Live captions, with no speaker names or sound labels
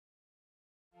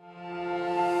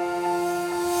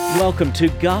Welcome to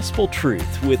Gospel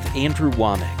Truth with Andrew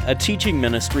Womack, a teaching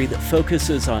ministry that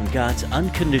focuses on God's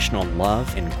unconditional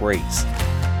love and grace.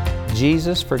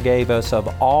 Jesus forgave us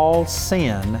of all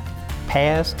sin,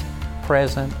 past,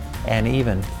 present, and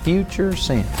even future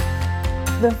sin.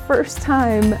 The first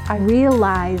time I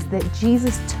realized that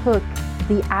Jesus took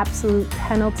the absolute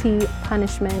penalty,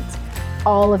 punishment,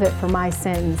 all of it for my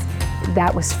sins,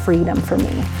 that was freedom for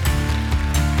me.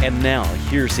 And now,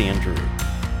 here's Andrew.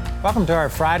 Welcome to our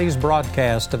Friday's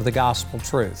broadcast of the Gospel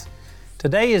Truth.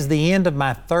 Today is the end of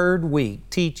my third week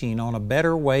teaching on a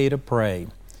better way to pray.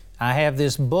 I have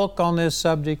this book on this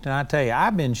subject, and I tell you,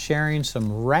 I've been sharing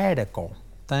some radical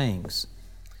things,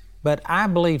 but I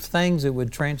believe things that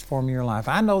would transform your life.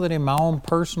 I know that in my own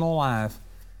personal life,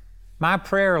 my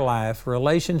prayer life,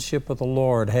 relationship with the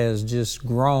Lord has just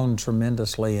grown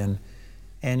tremendously, and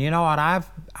you know what,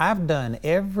 I've done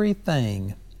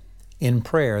everything in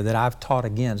prayer that I've taught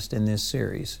against in this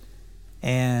series.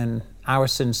 And I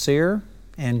was sincere,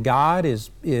 and God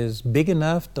is big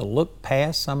enough to look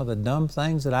past some of the dumb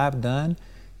things that I've done,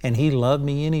 and He loved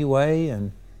me anyway,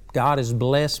 and God has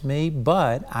blessed me,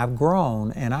 but I've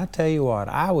grown, and I tell you what,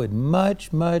 I would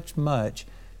much, much, much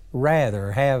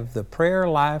rather have the prayer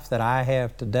life that I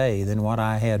have today than what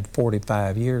I had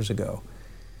 45 years ago.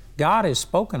 God has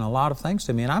spoken a lot of things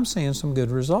to me, and I'm seeing some good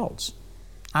results.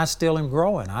 I still am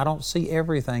growing. I don't see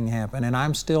everything happen, and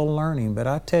I'm still learning. But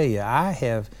I tell you, I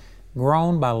have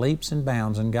grown by leaps and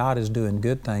bounds, and God is doing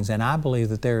good things. And I believe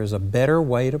that there is a better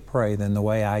way to pray than the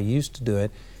way I used to do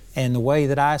it, and the way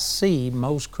that I see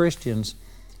most Christians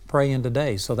praying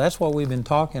today. So that's what we've been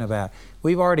talking about.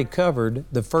 We've already covered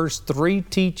the first 3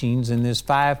 teachings in this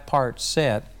 5-part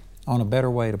set on a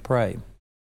better way to pray.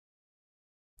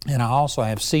 And I also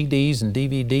have CDs and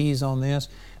DVDs on this.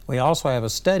 We also have a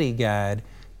study guide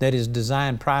that is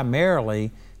designed primarily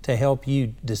to help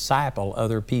you disciple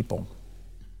other people.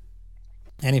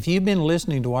 And if you've been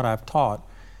listening to what I've taught,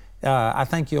 I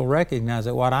think you'll recognize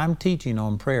that what I'm teaching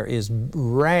on prayer is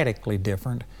radically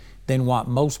different than what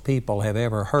most people have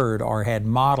ever heard or had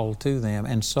modeled to them.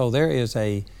 And so there is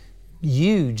a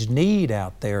huge need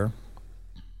out there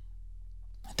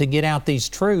to get out these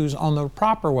truths on the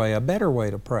proper way, a better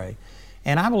way to pray.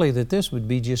 And I believe that this would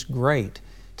be just great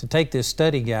to take this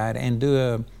study guide and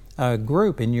do a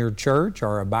group in your church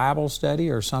or a Bible study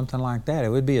or something like that. It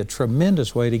would be a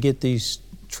tremendous way to get these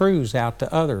truths out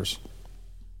to others.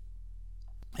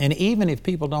 And even if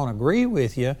people don't agree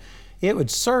with you, it would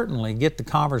certainly get the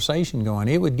conversation going.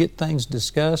 It would get things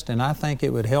discussed, and I think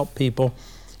it would help people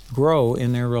grow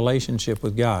in their relationship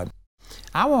with God.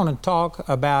 I want to talk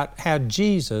about how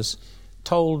Jesus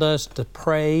told us to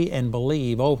pray and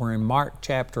believe over in Mark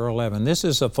chapter 11. This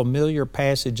is a familiar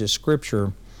passage of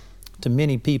Scripture to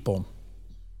many people.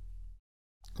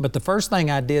 But the first thing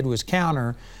I did was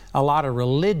counter a lot of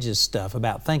religious stuff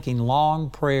about thinking long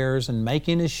prayers and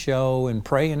making a show and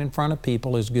praying in front of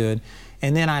people is good.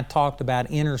 And then I talked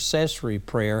about intercessory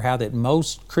prayer, how that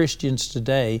most Christians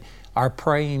today are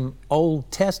praying Old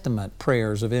Testament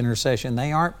prayers of intercession.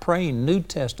 They aren't praying New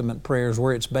Testament prayers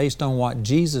where it's based on what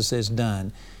Jesus has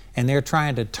done. And they're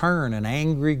trying to turn an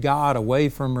angry God away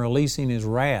from releasing His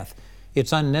wrath.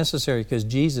 It's unnecessary because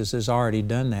Jesus has already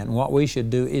done that. And what we should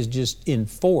do is just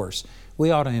enforce.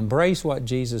 We ought to embrace what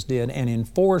Jesus did and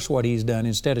enforce what He's done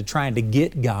instead of trying to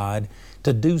get God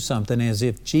to do something as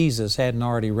if Jesus hadn't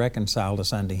already reconciled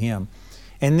us unto Him.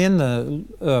 And then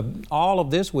all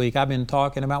of this week I've been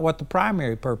talking about what the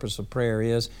primary purpose of prayer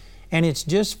is, and it's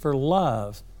just for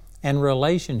love and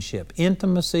relationship,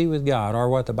 intimacy with God, or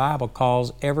what the Bible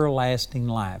calls everlasting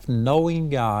life, knowing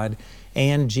God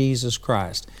and Jesus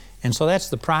Christ. And so that's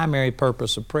the primary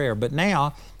purpose of prayer. But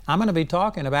now I'm going to be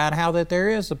talking about how that there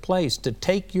is a place to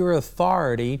take your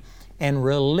authority and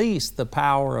release the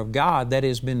power of God that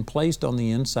has been placed on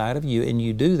the inside of you, and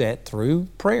you do that through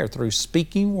prayer, through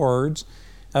speaking words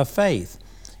of faith.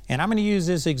 And I'm going to use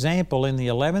this example in the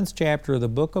 11th chapter of the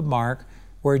book of Mark,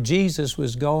 where Jesus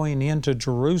was going into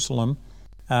Jerusalem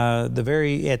at the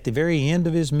very end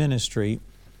of His ministry.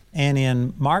 And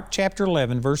in Mark chapter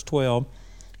 11, verse 12,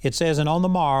 it says, "And on the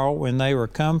morrow, when they were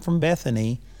come from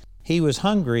Bethany, He was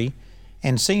hungry,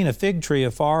 and seeing a fig tree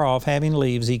afar off having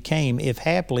leaves, He came, if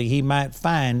haply He might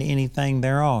find anything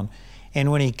thereon.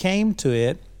 And when He came to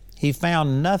it, He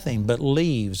found nothing but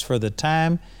leaves, for the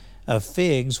time of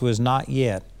figs was not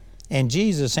yet. And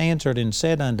Jesus answered and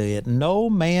said unto it, No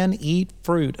man eat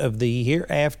fruit of thee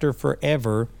hereafter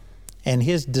forever. And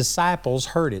His disciples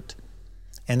heard it.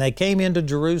 And they came into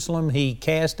Jerusalem. He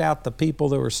cast out the people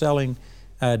that were selling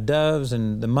doves,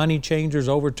 and the money changers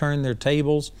overturned their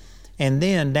tables. And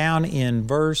then down in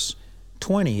verse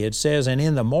 20, it says, And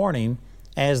in the morning,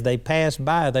 as they passed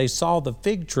by, they saw the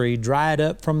fig tree dried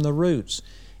up from the roots.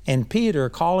 And Peter,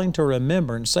 calling to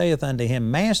remembrance, saith unto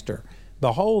him, Master,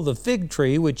 behold, the fig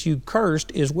tree which you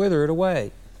cursed is withered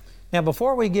away. Now,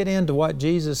 before we get into what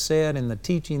Jesus said and the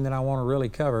teaching that I want to really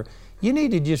cover, you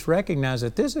need to just recognize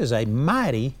that this is a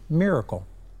mighty miracle.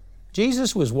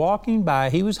 Jesus was walking by,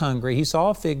 he was hungry, he saw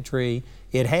a fig tree,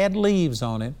 it had leaves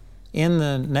on it in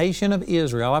the nation of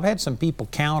Israel. I've had some people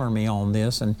counter me on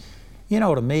this, and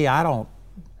to me,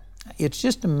 it's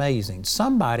just amazing.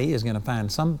 Somebody is going to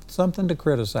find something to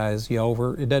criticize you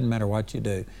over. It doesn't matter what you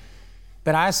do.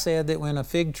 But I said that when a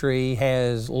fig tree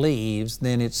has leaves,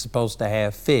 then it's supposed to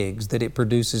have figs, that it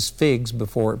produces figs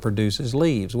before it produces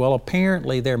leaves. Well,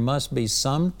 apparently there must be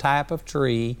some type of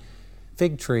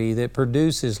fig tree that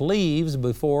produces leaves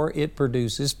before it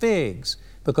produces figs,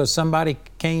 because somebody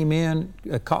came in,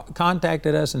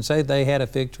 contacted us and said they had a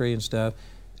fig tree and stuff.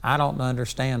 I don't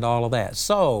understand all of that.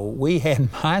 So we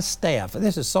had my staff,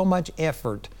 this is so much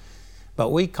effort, but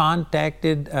we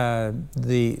contacted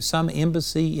some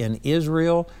embassy in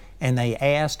Israel, and they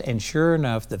asked, and sure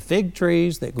enough, the fig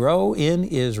trees that grow in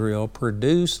Israel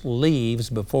produce leaves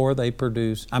before they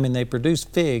produce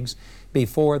figs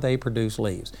before they produce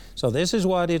leaves. So this is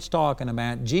what it's talking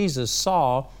about. Jesus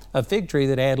saw a fig tree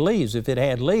that had leaves. If it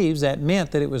had leaves, that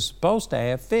meant that it was supposed to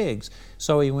have figs.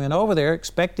 So he went over there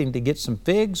expecting to get some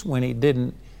figs. When he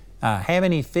didn't have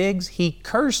any figs, he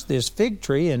cursed this fig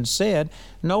tree and said,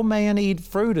 No man eat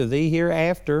fruit of thee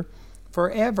hereafter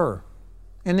forever.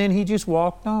 And then he just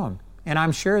walked on. And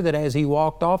I'm sure that as he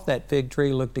walked off, that fig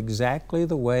tree looked exactly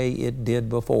the way it did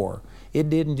before. It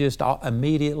didn't just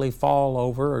immediately fall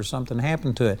over or something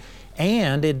happened to it.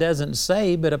 And it doesn't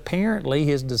say, but apparently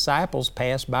his disciples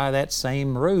passed by that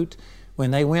same route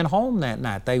when they went home that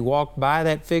night. They walked by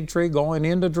that fig tree going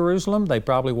into Jerusalem. They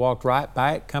probably walked right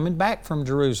by it coming back from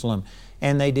Jerusalem.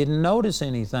 And they didn't notice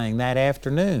anything that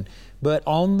afternoon. But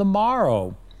on the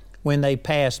morrow, when they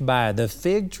passed by, the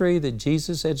fig tree that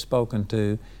Jesus had spoken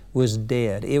to was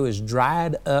dead. It was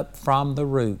dried up from the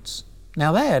roots.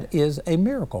 Now that is a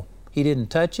miracle. He didn't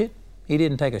touch it. He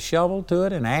didn't take a shovel to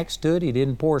it, an axe to it. He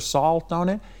didn't pour salt on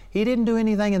it. He didn't do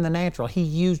anything in the natural. He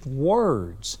used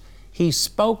words. He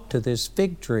spoke to this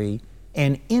fig tree,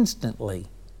 and instantly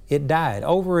it died.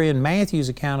 Over in Matthew's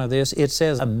account of this, it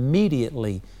says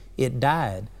immediately it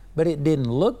died. But it didn't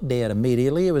look dead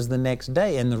immediately. It was the next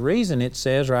day. And the reason it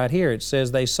says right here, it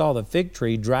says they saw the fig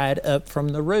tree dried up from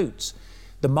the roots.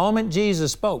 The moment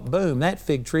Jesus spoke, boom, that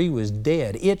fig tree was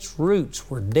dead. Its roots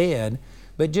were dead.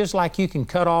 But just like you can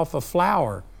cut off a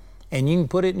flower and you can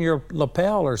put it in your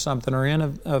lapel or something or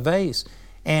in a vase,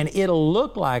 and it'll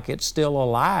look like it's still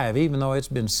alive even though it's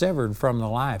been severed from the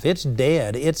life. It's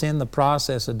dead. It's in the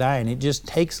process of dying. It just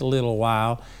takes a little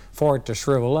while for it to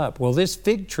shrivel up. Well, this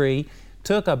fig tree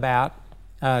took about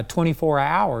 24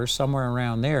 hours, somewhere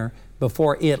around there,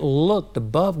 before it looked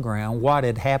above ground what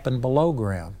had happened below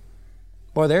ground.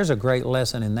 Boy, there's a great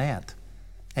lesson in that.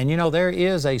 And there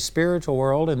is a spiritual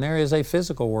world and there is a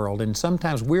physical world. And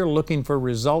sometimes we're looking for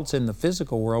results in the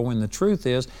physical world when the truth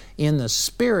is, in the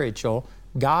spiritual,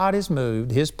 God is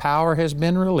moved, His power has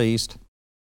been released.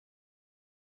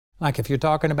 Like if you're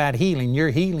talking about healing, your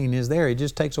healing is there. It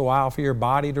just takes a while for your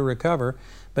body to recover.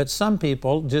 But some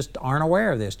people just aren't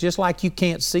aware of this. Just like you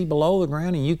can't see below the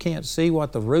ground and you can't see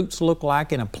what the roots look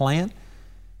like in a plant,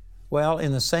 well,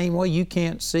 in the same way, you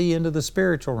can't see into the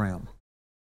spiritual realm.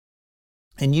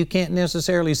 And you can't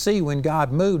necessarily see when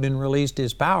God moved and released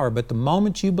His power, but the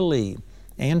moment you believe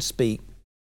and speak,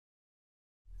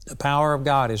 the power of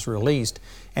God is released.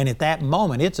 And at that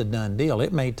moment, it's a done deal.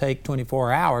 It may take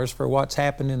 24 hours for what's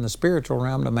happened in the spiritual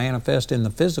realm to manifest in the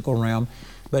physical realm,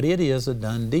 but it is a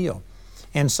done deal.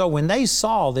 And so when they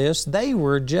saw this, they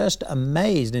were just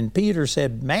amazed. And Peter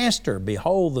said, Master,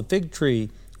 behold, the fig tree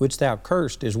which thou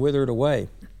cursed is withered away.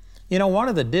 One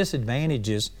of the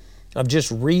disadvantages of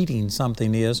just reading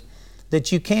something is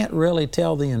that you can't really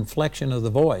tell the inflection of the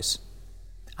voice.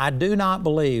 I do not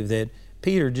believe that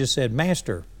Peter just said,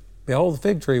 Master, behold, the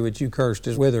fig tree which you cursed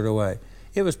is withered away.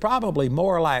 It was probably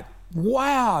more like,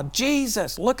 wow,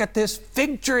 Jesus, look at this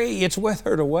fig tree, it's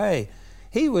withered away.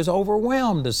 He was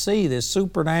overwhelmed to see this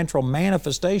supernatural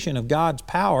manifestation of God's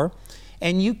power,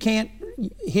 and you can't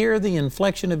hear the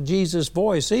inflection of Jesus'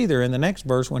 voice either in the next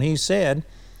verse when He said,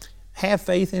 have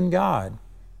faith in God.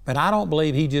 But I don't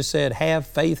believe He just said, have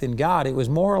faith in God. It was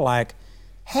more like,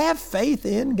 have faith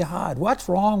in God. What's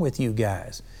wrong with you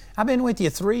guys? I've been with you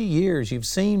 3 years. You've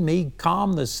seen me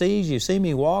calm the seas. You've seen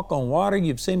me walk on water.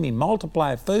 You've seen me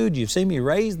multiply food. You've seen me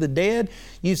raise the dead.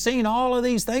 You've seen all of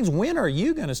these things. When are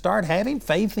you going to start having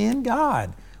faith in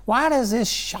God? Why does this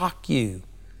shock you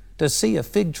to see a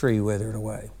fig tree withered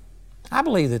away. I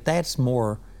believe that that's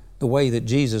more the way that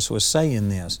Jesus was saying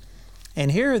this.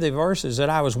 And here are the verses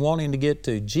that I was wanting to get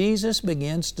to. Jesus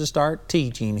begins to start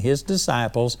teaching His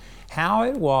disciples how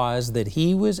it was that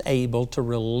He was able to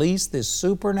release this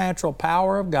supernatural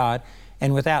power of God,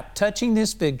 and without touching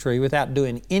this fig tree, without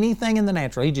doing anything in the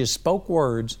natural, He just spoke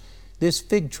words, this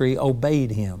fig tree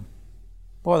obeyed Him.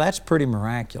 Boy, that's pretty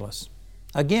miraculous.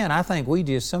 Again, I think we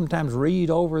just sometimes read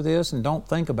over this and don't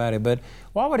think about it, but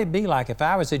what would it be like if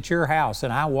I was at your house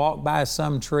and I walked by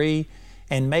some tree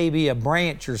and maybe a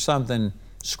branch or something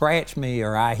scratched me,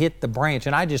 or I hit the branch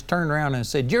and I just turned around and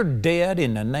said, "You're dead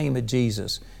in the name of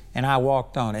Jesus," and I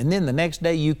walked on. And then the next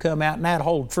day you come out and that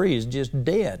whole tree is just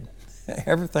dead.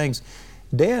 Everything's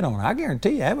dead on it. I guarantee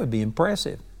you that would be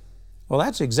impressive. Well,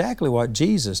 that's exactly what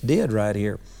Jesus did right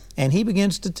here. And He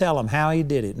begins to tell them how He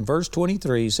did it. In verse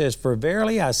 23, He says, "For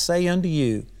verily I say unto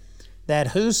you, that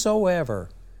whosoever..."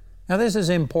 Now this is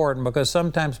important because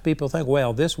sometimes people think,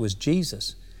 well, this was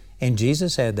Jesus. And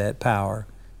Jesus had that power.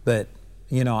 But,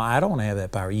 I don't have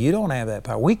that power. You don't have that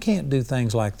power. We can't do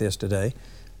things like this today.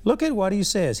 Look at what He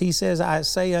says. He says, "I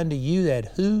say unto you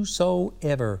that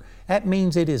whosoever..." That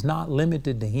means it is not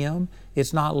limited to Him.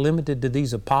 It's not limited to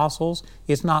these apostles.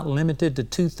 It's not limited to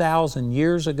 2,000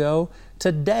 years ago.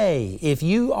 Today, if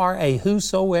you are a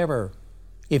whosoever,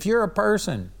 if you're a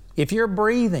person, if you're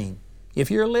breathing, if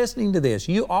you're listening to this,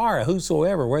 you are a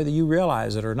whosoever, whether you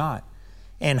realize it or not.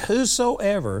 "And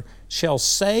whosoever shall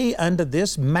say unto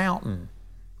this mountain,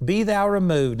 Be thou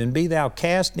removed, and be thou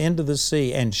cast into the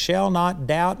sea, and shall not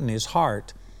doubt in his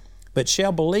heart, but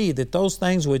shall believe that those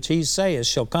things which he saith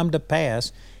shall come to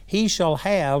pass, he shall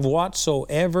have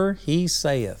whatsoever he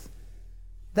saith."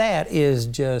 That is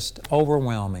just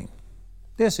overwhelming.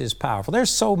 This is powerful.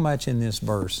 There's so much in this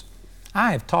verse.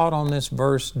 I have taught on this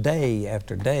verse day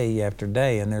after day after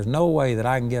day, and there's no way that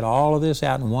I can get all of this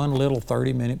out in one little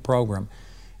 30-minute program.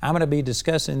 I'm going to be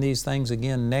discussing these things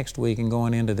again next week and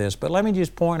going into this. But let me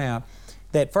just point out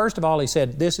that first of all, He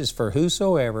said this is for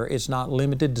whosoever. It's not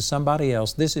limited to somebody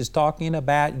else. This is talking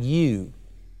about you.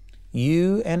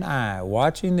 You and I,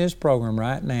 watching this program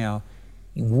right now,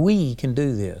 we can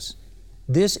do this.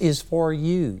 This is for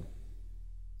you.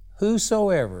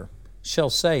 Whosoever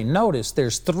shall say. Notice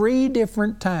there's 3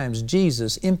 different times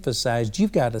Jesus emphasized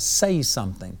you've got to say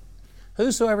something.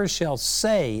 Whosoever shall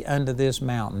say unto this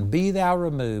mountain, Be thou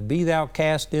removed, be thou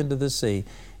cast into the sea,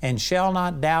 and shall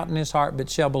not doubt in his heart, but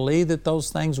shall believe that those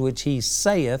things which he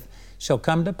saith shall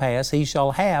come to pass, he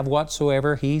shall have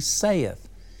whatsoever he saith.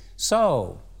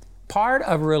 So, part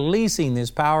of releasing this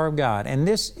power of God, and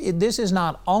this is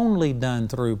not only done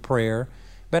through prayer,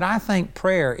 but I think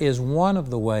prayer is one of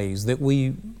the ways that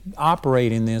we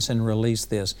operate in this and release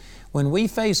this. When we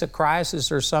face a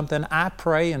crisis or something, I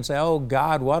pray and say, "Oh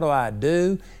God, what do I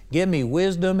do? Give me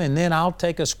wisdom," and then I'll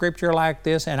take a scripture like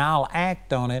this and I'll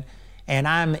act on it, and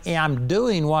I'm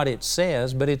doing what it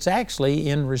says, but it's actually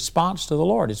in response to the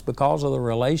Lord. It's because of the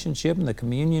relationship and the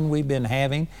communion we've been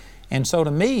having. And so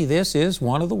to me, this is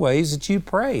one of the ways that you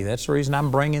pray. That's the reason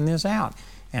I'm bringing this out.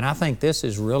 And I think this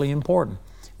is really important.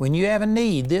 When you have a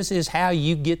need, this is how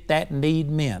you get that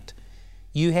need met.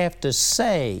 You have to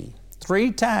say.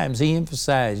 3 times He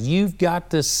emphasized, you've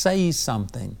got to say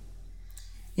something.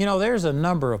 There's a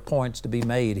number of points to be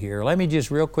made here. Let me just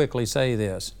real quickly say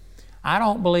this. I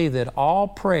don't believe that all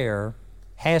prayer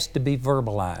has to be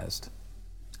verbalized.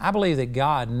 I believe that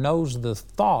God knows the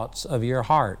thoughts of your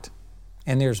heart.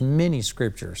 And there's many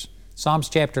scriptures. Psalms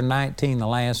chapter 19, the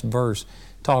last verse,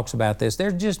 talks about this.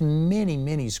 There's just many,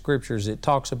 many scriptures that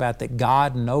talks about that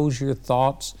God knows your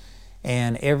thoughts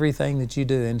and everything that you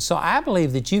do. And so I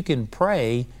believe that you can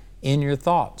pray in your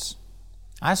thoughts.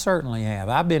 I certainly have.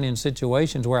 I've been in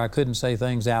situations where I couldn't say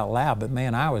things out loud, but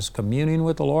man, I was communing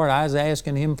with the Lord. I was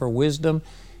asking Him for wisdom,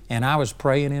 and I was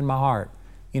praying in my heart.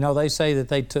 They say that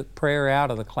they took prayer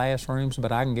out of the classrooms,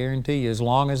 but I can guarantee you, as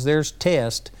long as there's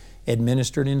tests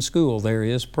administered in school, there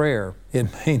is prayer. It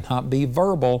may not be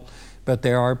verbal, but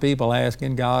there are people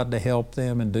asking God to help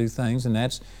them and do things, and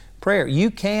that's prayer.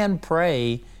 You can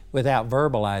pray without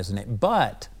verbalizing it,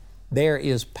 but there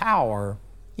is power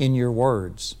in your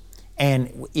words.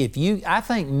 And I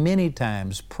think many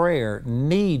times prayer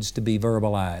needs to be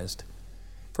verbalized.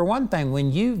 For one thing,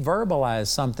 when you verbalize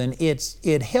something,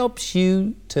 it helps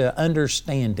you to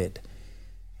understand it.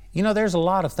 There's a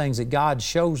lot of things that God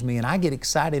shows me and I get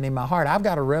excited in my heart. I've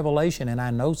got a revelation and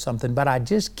I know something, but I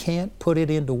just can't put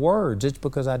it into words. It's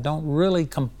because I don't really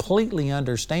completely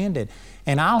understand it.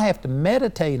 And I'll have to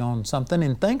meditate on something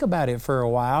and think about it for a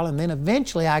while, and then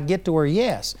eventually I get to where,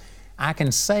 yes, I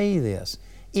can say this.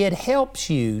 It helps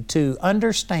you to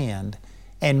understand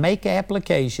and make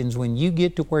applications when you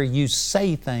get to where you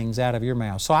say things out of your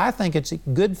mouth. So I think it's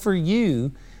good for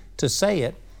you to say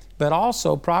it, but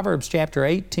also Proverbs chapter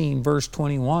 18 verse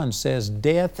 21 says,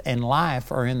 death and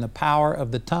life are in the power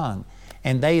of the tongue,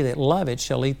 and they that love it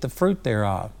shall eat the fruit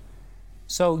thereof.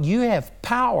 So you have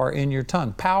power in your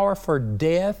tongue, power for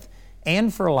death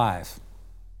and for life.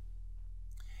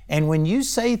 And when you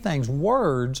say things,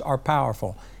 words are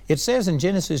powerful. It says in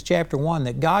Genesis chapter 1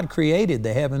 that God created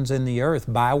the heavens and the earth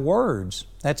by words.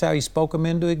 That's how He spoke them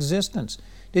into existence.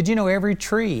 Did you know every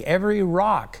tree, every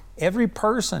rock, every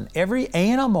person, every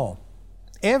animal,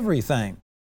 everything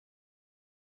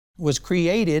was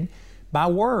created by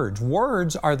words?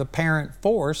 Words are the parent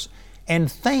force, and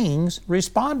things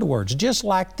respond to words, just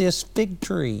like this fig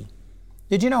tree.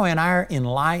 Did you know in our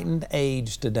enlightened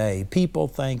age today, people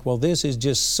think, well, this is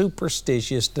just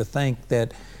superstitious to think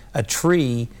that a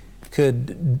tree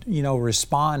could,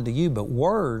 respond to you, but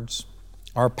words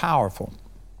are powerful.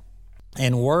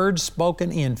 And words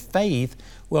spoken in faith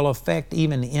will affect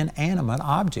even inanimate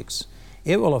objects.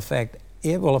 It will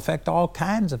affect all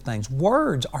kinds of things.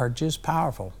 Words are just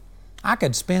powerful. I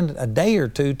could spend a day or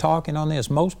two talking on this.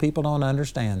 Most people don't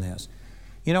understand this.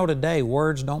 Today,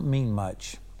 words don't mean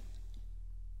much.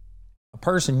 A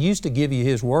person used to give you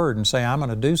his word and say, I'm going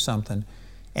to do something,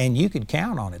 and you could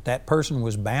count on it. That person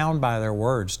was bound by their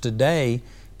words. Today,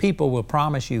 people will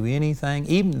promise you anything.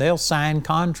 Even they'll sign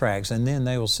contracts, and then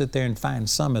they will sit there and find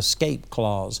some escape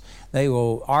clause. They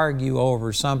will argue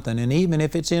over something, and even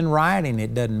if it's in writing,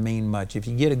 it doesn't mean much. If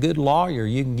you get a good lawyer,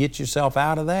 you can get yourself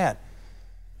out of that.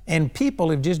 And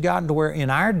people have just gotten to where in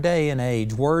our day and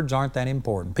age, words aren't that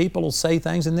important. People will say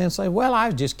things and then say, well, I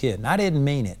was just kidding. I didn't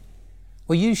mean it.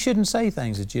 Well, you shouldn't say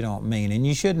things that you don't mean, and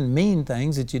you shouldn't mean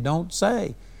things that you don't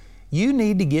say. You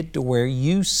need to get to where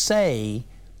you say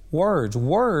words.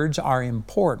 Words are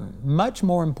important, much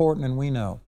more important than we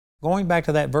know. Going back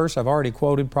to that verse I've already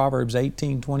quoted, Proverbs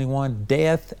 18:21,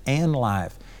 death and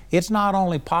life. It's not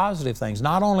only positive things,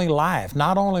 not only life,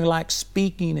 not only like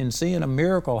speaking and seeing a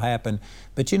miracle happen,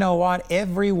 but you know what?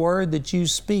 Every word that you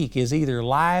speak is either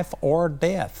life or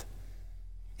death.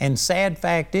 And sad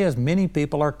fact is, many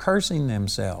people are cursing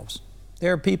themselves.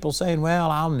 There are people saying,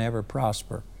 well, I'll never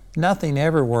prosper. Nothing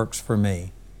ever works for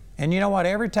me. And you know what?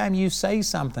 Every time you say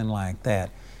something like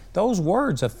that, those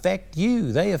words affect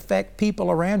you. They affect people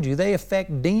around you. They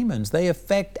affect demons. They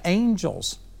affect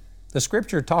angels. The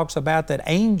Scripture talks about that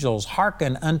angels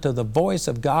hearken unto the voice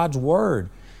of God's Word.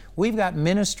 We've got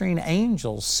ministering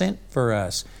angels sent for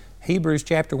us. Hebrews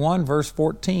chapter 1, verse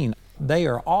 14. They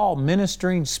are all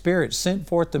ministering spirits sent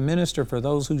forth to minister for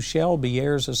those who shall be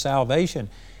heirs of salvation.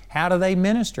 How do they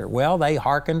minister? Well, they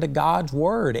hearken to God's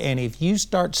Word. And if you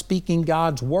start speaking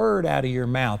God's Word out of your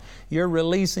mouth, you're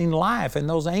releasing life, and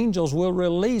those angels will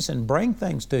release and bring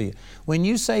things to you. When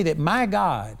you say that my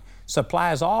God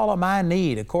supplies all of my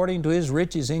need according to His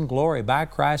riches in glory by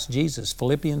Christ Jesus,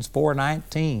 Philippians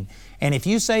 4:19. And if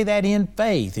you say that in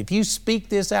faith, if you speak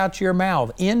this out your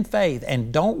mouth in faith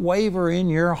and don't waver in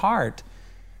your heart,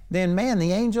 then man,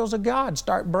 the angels of God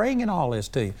start bringing all this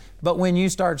to you. But when you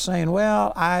start saying,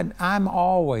 well, I'm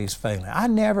always failing, I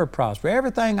never prosper,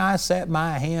 everything I set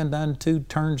my hand unto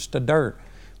turns to dirt,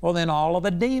 well then all of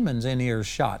the demons in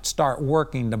earshot start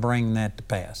working to bring that to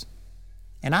pass.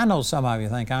 And I know some of you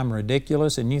think I'm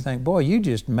ridiculous, and you think, boy, you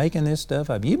just making this stuff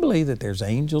up. You believe that there's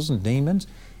angels and demons?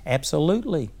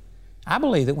 Absolutely. I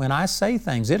believe that when I say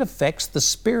things, it affects the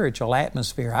spiritual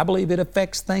atmosphere. I believe it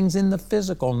affects things in the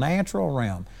physical, natural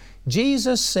realm.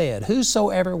 Jesus said,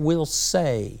 whosoever will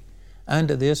say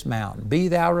unto this mountain, be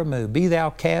thou removed, be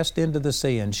thou cast into the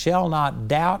sea, and shall not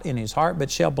doubt in his heart, but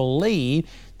shall believe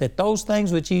that those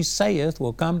things which he saith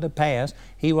will come to pass,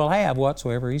 he will have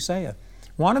whatsoever he saith.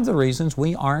 One of the reasons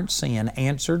we aren't seeing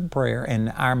answered prayer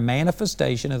and our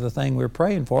manifestation of the thing we're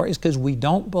praying for is because we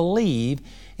don't believe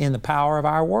in the power of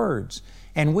our words.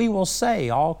 And we will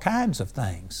say all kinds of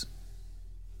things.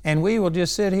 And we will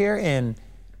just sit here and,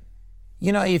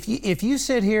 if you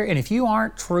sit here and if you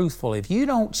aren't truthful, if you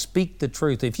don't speak the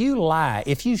truth, if you lie,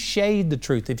 if you shade the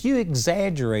truth, if you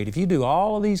exaggerate, if you do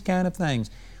all of these kind of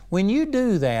things, when you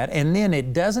do that and then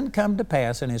it doesn't come to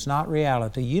pass and it's not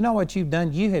reality, you know what you've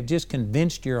done? You have just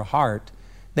convinced your heart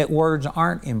that words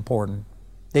aren't important,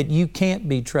 that you can't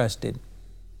be trusted,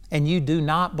 and you do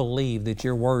not believe that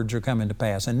your words are coming to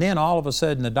pass. And then all of a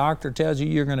sudden the doctor tells you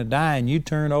you're going to die, and you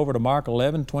turn over to Mark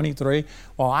 11:23.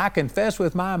 Well, I confess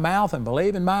with my mouth and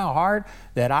believe in my heart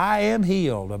that I am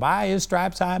healed. By His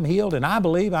stripes I am healed, and I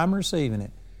believe I'm receiving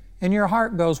it. And your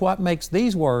heart goes, what makes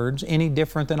these words any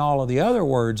different than all of the other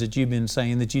words that you've been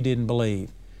saying that you didn't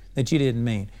believe, that you didn't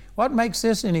mean? What makes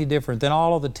this any different than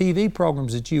all of the TV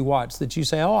programs that you watch that you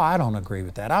say, oh, I don't agree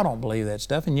with that, I don't believe that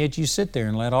stuff, and yet you sit there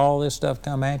and let all this stuff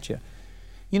come at you?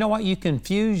 You know what? You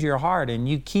confuse your heart and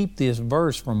you keep this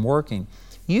verse from working.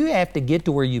 You have to get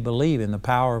to where you believe in the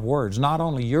power of words, not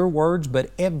only your words,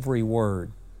 but every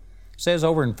word. It says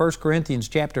over in 1 Corinthians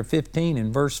chapter 15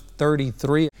 and verse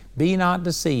 33, be not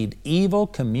deceived, evil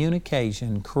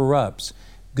communication corrupts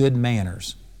good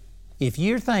manners. If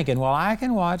you're thinking, well, I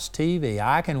can watch TV,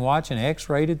 I can watch an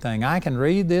X-rated thing, I can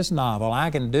read this novel, I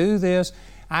can do this,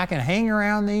 I can hang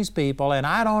around these people, and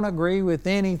I don't agree with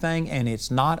anything, and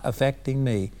it's not affecting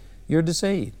me, you're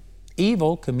deceived.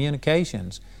 Evil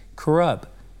communications corrupt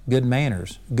good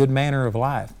manners, good manner of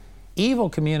life. Evil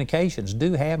communications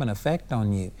do have an effect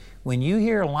on you. When you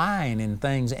hear lying and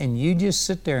things and you just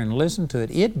sit there and listen to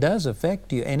it, it does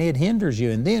affect you and it hinders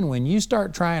you. And then when you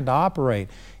start trying to operate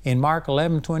in Mark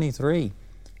 11:23,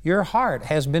 your heart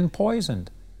has been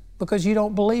poisoned because you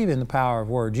don't believe in the power of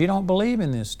words. You don't believe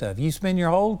in this stuff. You spend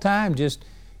your whole time just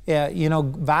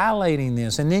violating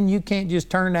this, and then you can't just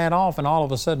turn that off and all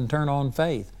of a sudden turn on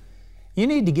faith. You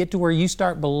need to get to where you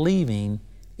start believing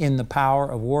in the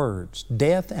power of words.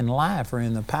 Death and life are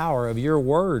in the power of your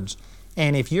words.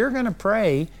 And if you're going to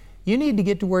pray, you need to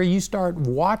get to where you start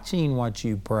watching what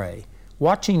you pray,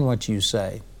 watching what you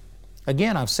say.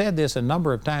 Again, I've said this a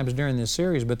number of times during this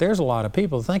series, but there's a lot of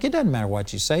people who think it doesn't matter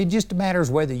what you say, it just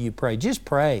matters whether you pray. Just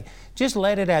pray. Just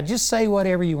let it out. Just say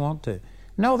whatever you want to.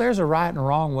 No, there's a right and a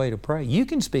wrong way to pray. You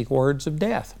can speak words of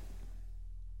death.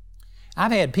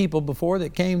 I've had people before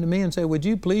that came to me and said, would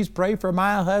you please pray for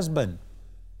my husband?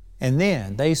 And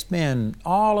then they spend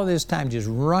all of this time just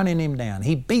running him down.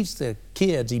 He beats the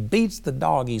kids, he beats the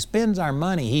dog, he spends our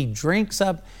money, he drinks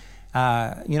up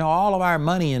all of our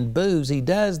money in booze, he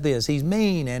does this, he's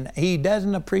mean, and he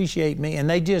doesn't appreciate me. And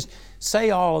they just say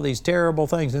all of these terrible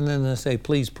things, and then they say,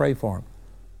 please pray for him.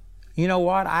 You know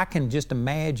what? I can just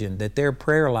imagine that their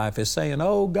prayer life is saying,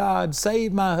 oh God,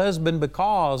 save my husband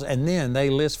because, and then they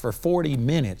list for 40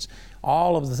 minutes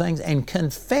all of the things and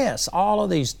confess all of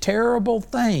these terrible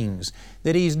things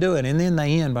that he's doing. And then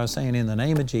they end by saying, in the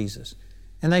name of Jesus.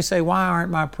 And they say, why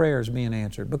aren't my prayers being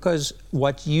answered? Because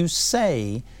what you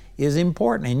say is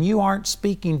important, and you aren't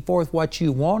speaking forth what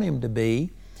you want him to be.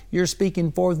 You're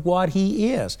speaking forth what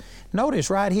he is. Notice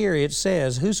right here it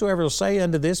says, whosoever will say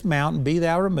unto this mountain, be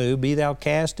thou removed, be thou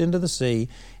cast into the sea,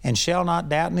 and shall not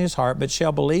doubt in his heart, but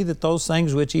shall believe that those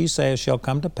things which he says shall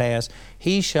come to pass,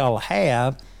 he shall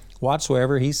have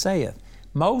whatsoever he saith.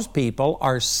 Most people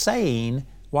are saying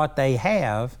what they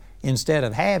have instead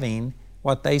of having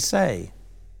what they say.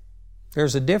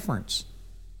 There's a difference.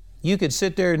 You could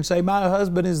sit there and say, my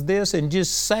husband is this, and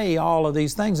just say all of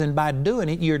these things, and by doing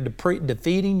it, you're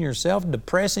defeating yourself,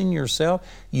 depressing yourself.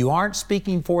 You aren't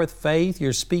speaking forth faith,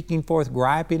 you're speaking forth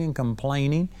griping and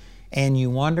complaining, and you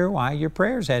wonder why your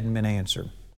prayers hadn't been answered.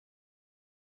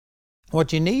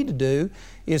 What you need to do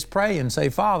is pray and say,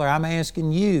 Father, I'm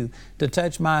asking you to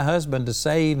touch my husband, to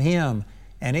save him.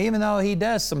 And even though he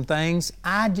does some things,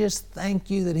 I just thank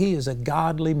you that he is a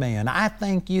godly man. I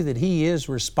thank you that he is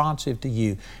responsive to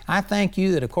you. I thank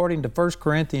you that according to 1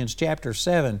 Corinthians chapter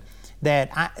 7,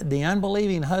 that the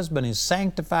unbelieving husband is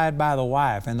sanctified by the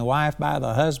wife and the wife by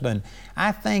the husband.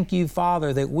 I thank you,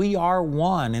 Father, that we are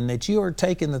one and that you are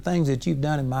taking the things that you've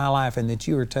done in my life and that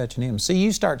you are touching him. See,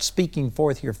 you start speaking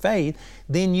forth your faith,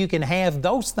 then you can have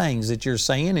those things that you're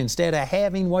saying instead of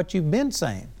having what you've been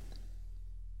saying.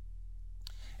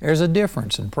 There's a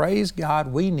difference, and praise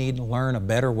God, we need to learn a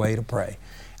better way to pray.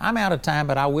 I'm out of time,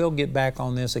 but I will get back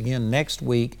on this again next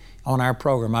week on our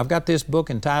program. I've got this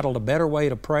book entitled A Better Way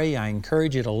to Pray. I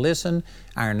encourage you to listen.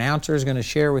 Our announcer is going to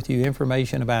share with you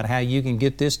information about how you can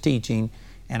get this teaching,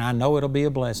 and I know it'll be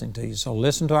a blessing to you. So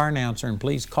listen to our announcer, and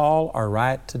please call or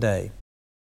write today.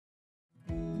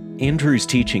 Andrew's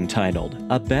teaching titled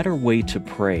A Better Way to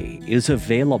Pray is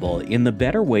available in the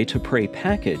Better Way to Pray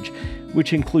package,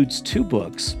 which includes 2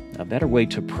 books, A Better Way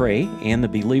to Pray and The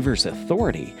Believer's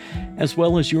Authority, as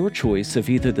well as your choice of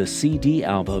either the CD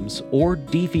albums or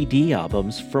DVD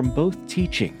albums from both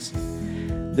teachings.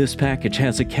 This package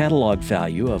has a catalog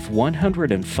value of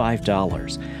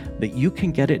 $105, but you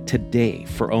can get it today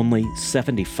for only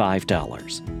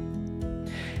 $75.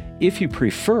 If you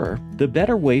prefer, the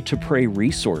Better Way to Pray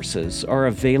resources are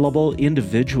available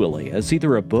individually as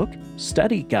either a book,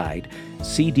 study guide,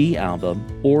 CD album,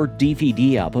 or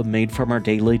DVD album made from our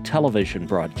daily television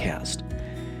broadcast.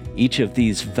 Each of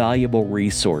these valuable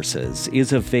resources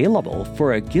is available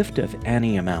for a gift of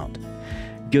any amount.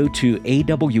 Go to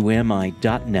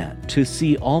awmi.net to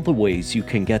see all the ways you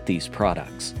can get these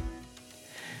products.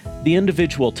 The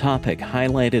individual topic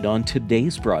highlighted on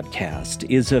today's broadcast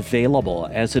is available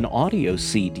as an audio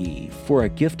CD for a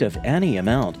gift of any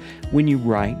amount when you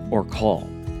write or call.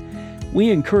 We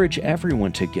encourage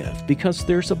everyone to give because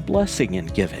there's a blessing in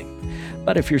giving.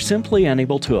 But if you're simply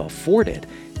unable to afford it,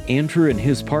 Andrew and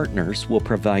his partners will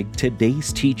provide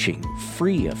today's teaching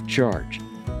free of charge.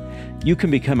 You can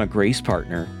become a Grace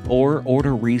Partner or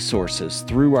order resources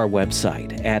through our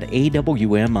website at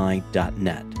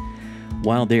awmi.net.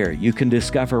 While there, you can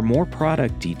discover more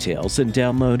product details and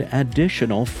download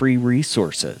additional free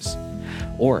resources.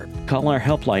 Or call our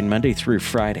helpline Monday through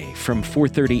Friday from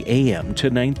 4:30 a.m. to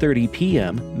 9:30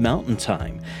 p.m. Mountain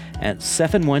Time at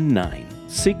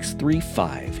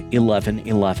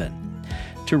 719-635-1111.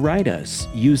 To write us,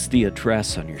 use the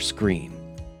address on your screen.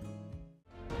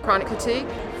 Chronic fatigue,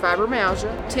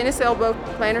 fibromyalgia, tennis elbow,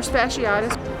 plantar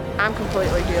fasciitis. I'm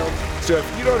completely healed. So if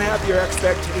you don't have your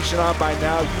expectation on by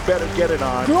now, you better get it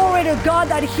on. Glory to God,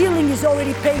 that healing is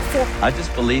already paid for. I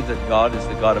just believe that God is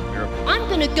the God of miracles. I'm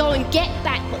going to go and get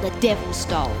back what the devil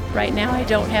stole. Right now, I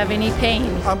don't have any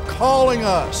pain. I'm calling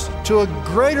us to a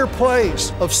greater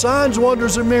place of signs,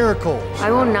 wonders, and miracles. I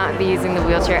will not be using the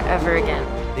wheelchair ever again.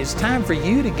 It's time for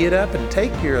you to get up and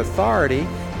take your authority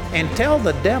and tell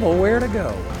the devil where to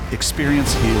go.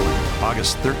 Experience healing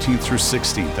August 13th through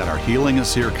 16th at our Healing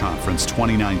Is Here Conference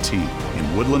 2019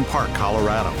 in Woodland Park,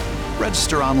 Colorado.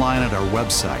 Register online at our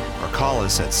website or call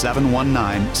us at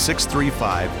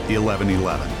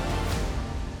 719-635-1111.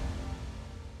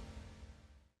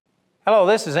 Hello,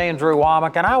 this is Andrew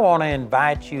Womack, and I want to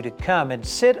invite you to come and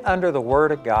sit under the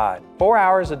Word of God. 4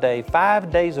 hours a day, 5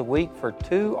 days a week for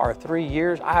 2 or 3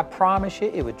 years. I promise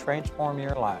you it would transform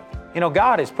your life. You know,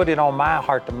 God has put it on my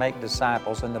heart to make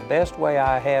disciples, and the best way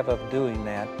I have of doing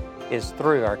that is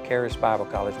through our Charis Bible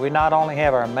College. We not only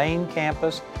have our main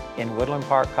campus in Woodland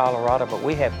Park, Colorado, but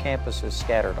we have campuses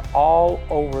scattered all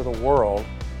over the world.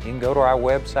 You can go to our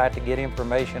website to get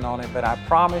information on it, but I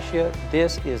promise you,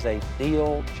 this is a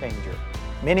deal changer.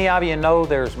 Many of you know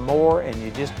there's more and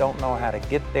you just don't know how to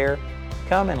get there.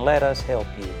 Come and let us help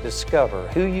you discover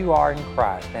who you are in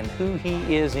Christ and who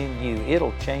He is in you.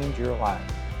 It'll change your life.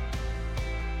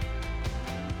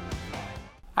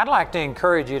 I'd like to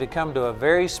encourage you to come to a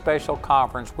very special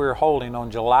conference we're holding on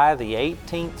July the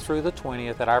 18th through the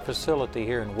 20th at our facility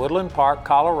here in Woodland Park,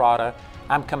 Colorado.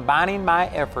 I'm combining my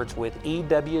efforts with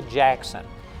E.W. Jackson,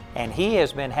 and he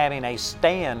has been having a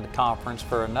STAND conference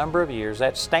for a number of years.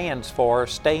 That stands for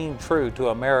Staying True to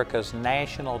America's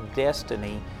National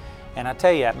Destiny. And I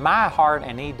tell you, my heart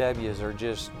and E.W.'s are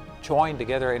just joined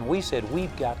together, and we said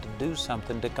we've got to do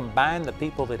something to combine the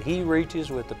people that he reaches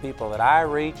with the people that I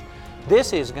reach.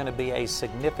 This is going to be a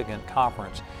significant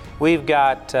conference. We've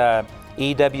got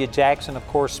E.W. Jackson, of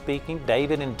course, speaking,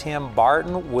 David and Tim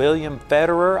Barton, William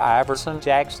Federer, Iverson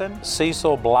Jackson,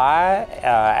 Cecil Bly,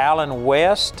 Alan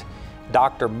West,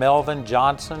 Dr. Melvin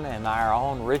Johnson, and our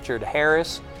own Richard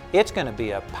Harris. It's going to be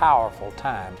a powerful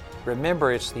time.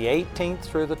 Remember, it's the 18th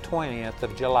through the 20th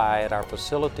of July at our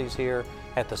facilities here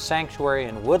at the Sanctuary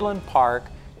in Woodland Park.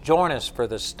 Join us for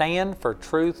the Stand for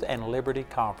Truth and Liberty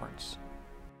Conference.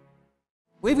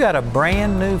 We've got a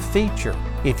brand new feature.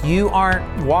 If you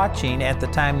aren't watching at the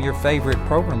time your favorite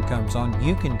program comes on,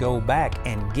 you can go back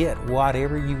and get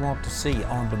whatever you want to see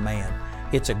on demand.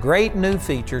 It's a great new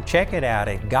feature. Check it out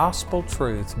at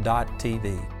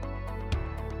gospeltruth.tv.